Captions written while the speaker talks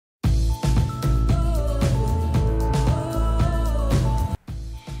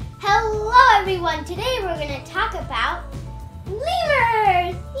everyone! Today we're going to talk about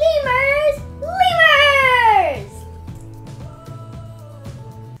lemurs! Lemurs! Lemurs!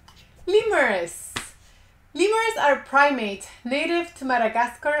 Lemurs! Lemurs are primates native to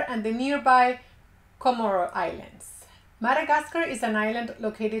Madagascar and the nearby Comoro Islands. Madagascar is an island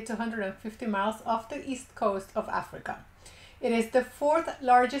located 250 miles off the east coast of Africa. It is the fourth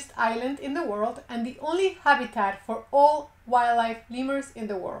largest island in the world and the only habitat for all wildlife lemurs in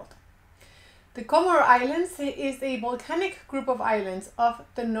the world. The Comoro Islands is a volcanic group of islands off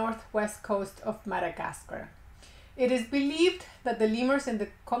the northwest coast of Madagascar. It is believed that the lemurs in the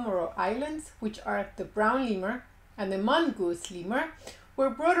Comoro Islands, which are the brown lemur and the mongoose lemur, were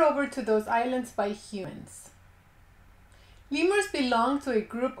brought over to those islands by humans. Lemurs belong to a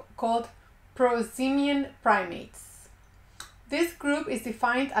group called prosimian primates. This group is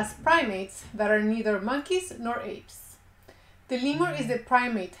defined as primates that are neither monkeys nor apes. The lemur is the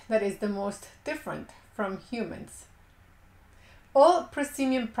primate that is the most different from humans. All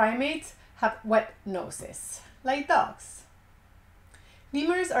prosimian primates have wet noses, like dogs.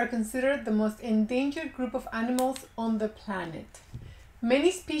 Lemurs are considered the most endangered group of animals on the planet.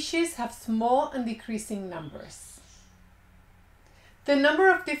 Many species have small and decreasing numbers. The number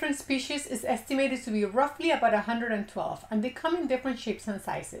of different species is estimated to be roughly about 112, and they come in different shapes and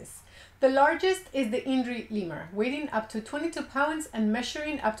sizes. The largest is the Indri lemur, weighing up to 22 pounds and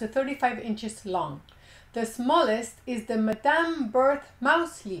measuring up to 35 inches long. The smallest is the Madame Bird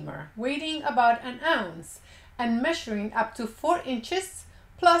mouse lemur, weighing about an ounce and measuring up to 4 inches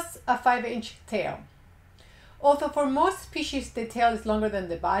plus a 5-inch tail. Although for most species the tail is longer than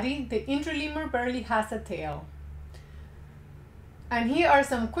the body, the Indri lemur barely has a tail. And here are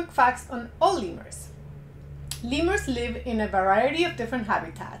some quick facts on all lemurs. Lemurs live in a variety of different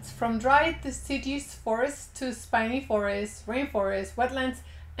habitats, from dry deciduous forests to spiny forests, rainforests, wetlands,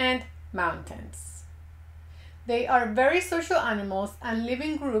 and mountains. They are very social animals and live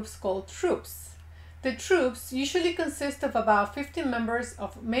in groups called troops. The troops usually consist of about 15 members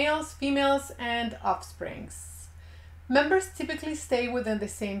of males, females, and offsprings. Members typically stay within the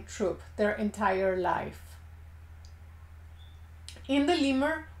same troop their entire life. In the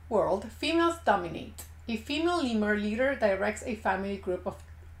lemur world, females dominate. A female lemur leader directs a family group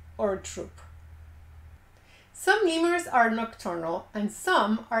or troop. Some lemurs are nocturnal and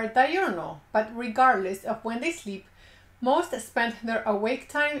some are diurnal, but regardless of when they sleep, most spend their awake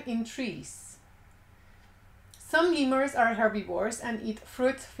time in trees. Some lemurs are herbivores and eat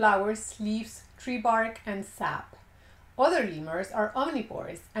fruit, flowers, leaves, tree bark, and sap. Other lemurs are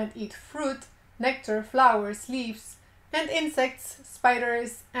omnivores and eat fruit, nectar, flowers, leaves, and insects,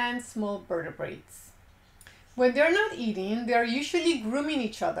 spiders, and small vertebrates. When they're not eating, they are usually grooming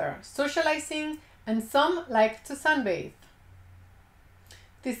each other, socializing, and some like to sunbathe.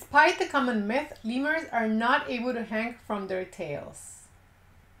 Despite the common myth, lemurs are not able to hang from their tails.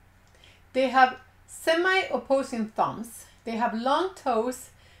 They have semi-opposing thumbs. They have long toes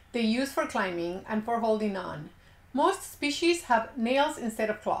they use for climbing and for holding on. Most species have nails instead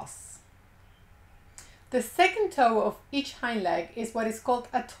of claws. The second toe of each hind leg is what is called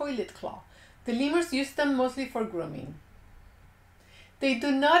a toilet claw. The lemurs use them mostly for grooming. They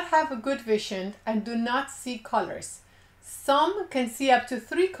do not have a good vision and do not see colors. Some can see up to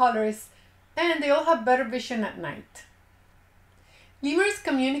 3 colors, and they all have better vision at night. Lemurs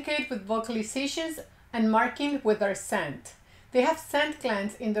communicate with vocalizations and marking with their scent. They have scent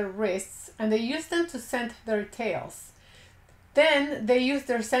glands in their wrists and they use them to scent their tails. Then they use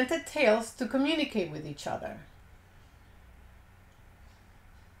their scented tails to communicate with each other.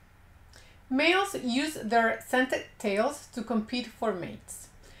 Males use their scented tails to compete for mates.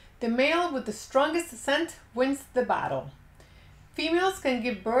 The male with the strongest scent wins the battle. Females can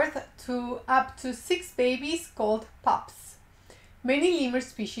give birth to up to 6 babies called pups. Many lemur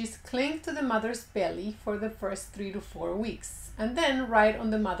species cling to the mother's belly for the first 3 to 4 weeks and then ride on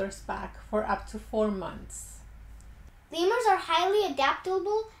the mother's back for up to 4 months. Lemurs are highly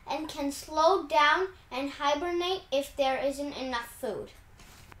adaptable and can slow down and hibernate if there isn't enough food.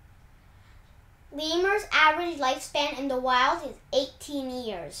 Lemurs' average lifespan in the wild is 18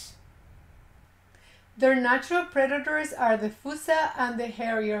 years. Their natural predators are the fossa and the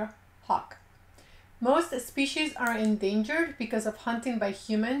harrier hawk. Most species are endangered because of hunting by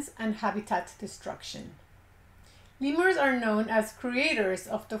humans and habitat destruction. Lemurs are known as creators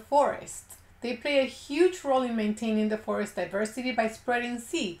of the forest. They play a huge role in maintaining the forest diversity by spreading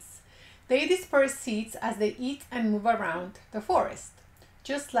seeds. They disperse seeds as they eat and move around the forest,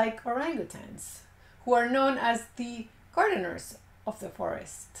 just like orangutans, who are known as the gardeners of the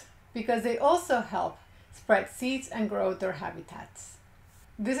forest, because they also help spread seeds and grow their habitats.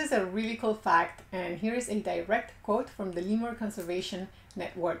 This is a really cool fact, and here is a direct quote from the Lemur Conservation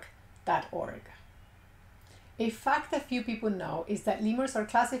Network.org. A fact that few people know is that lemurs are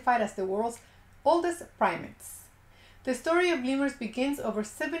classified as the world's oldest primates. The story of lemurs begins over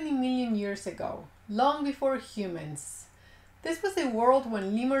 70 million years ago, long before humans. This was a world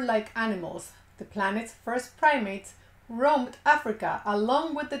when lemur-like animals, the planet's first primates, roamed Africa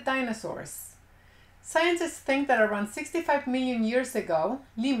along with the dinosaurs. Scientists think that around 65 million years ago,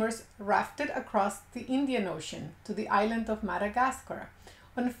 lemurs rafted across the Indian Ocean to the island of Madagascar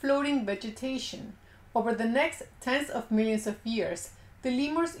on floating vegetation. Over the next tens of millions of years, the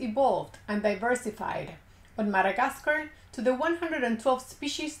lemurs evolved and diversified on Madagascar to the 112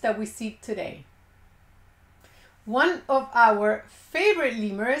 species that we see today. One of our favorite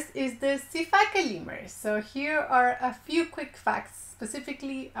lemurs is the Sifaka Lemur. So here are a few quick facts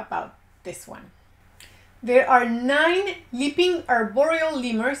specifically about this one. There are 9 leaping arboreal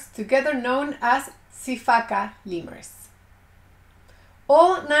lemurs, together known as Sifaka Lemurs.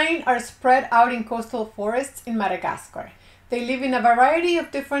 All 9 are spread out in coastal forests in Madagascar. They live in a variety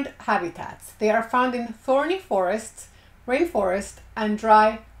of different habitats. They are found in thorny forests, rainforest, and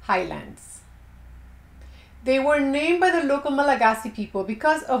dry highlands. They were named by the local Malagasy people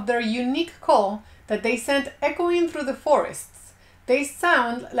because of their unique call that they send echoing through the forests. They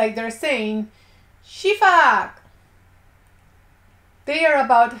sound like they're saying, "Shifak!" They are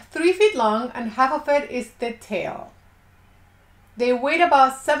about 3 feet long and half of it is the tail. They weigh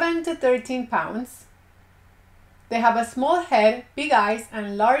about 7 to 13 pounds. They have a small head, big eyes,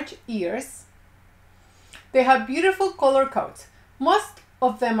 and large ears. They have beautiful color coats. Most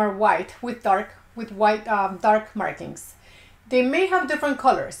of them are white with dark markings. They may have different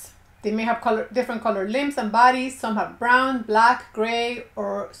colors. They may have different colored limbs and bodies. Some have brown, black, gray,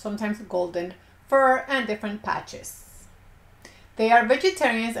 or sometimes golden fur and different patches. They are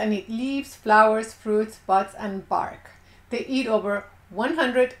vegetarians and eat leaves, flowers, fruits, buds, and bark. They eat over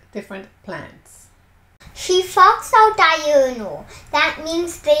 100 different plants. Shifakas are diurnal. That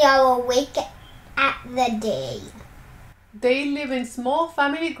means they are awake at the day. They live in small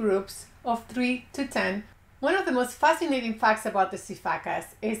family groups of 3 to 10. One of the most fascinating facts about the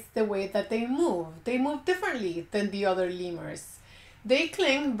Sifakas is the way that they move. They move differently than the other lemurs. They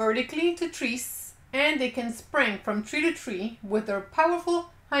cling vertically to trees and they can spring from tree to tree with their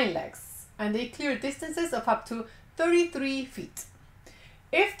powerful hind legs, and they clear distances of up to 33 feet.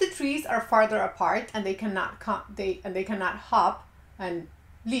 If the trees are farther apart and they cannot hop and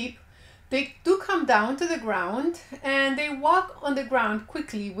leap, they do come down to the ground and they walk on the ground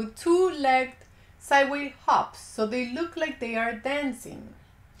quickly with 2-legged sideways hops, so they look like they are dancing.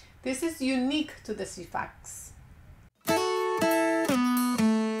 This is unique to the Sifakas.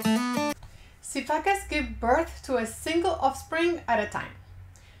 Sifakas give birth to a single offspring at a time.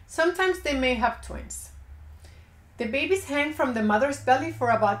 Sometimes they may have twins. The babies hang from the mother's belly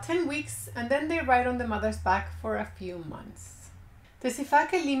for about 10 weeks and then they ride on the mother's back for a few months. The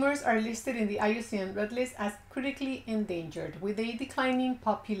Sifaka lemurs are listed in the IUCN Red List as critically endangered with a declining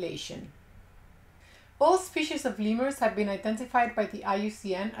population. All species of lemurs have been identified by the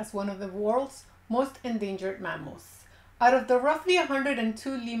IUCN as one of the world's most endangered mammals. Out of the roughly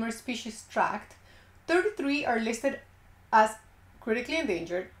 102 lemur species tracked, 33 are listed as critically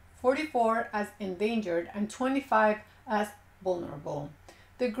endangered, 44 as endangered, and 25 as vulnerable.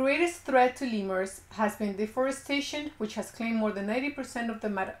 The greatest threat to lemurs has been deforestation, which has claimed more than 90%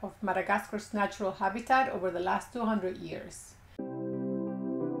 of Madagascar's natural habitat over the last 200 years.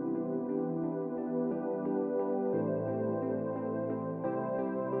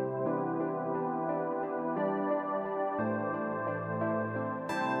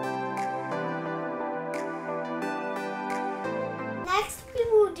 Next, we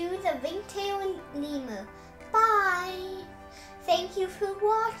will do the ring-tailed lemur. Bye! Thank you for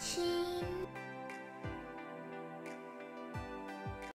watching.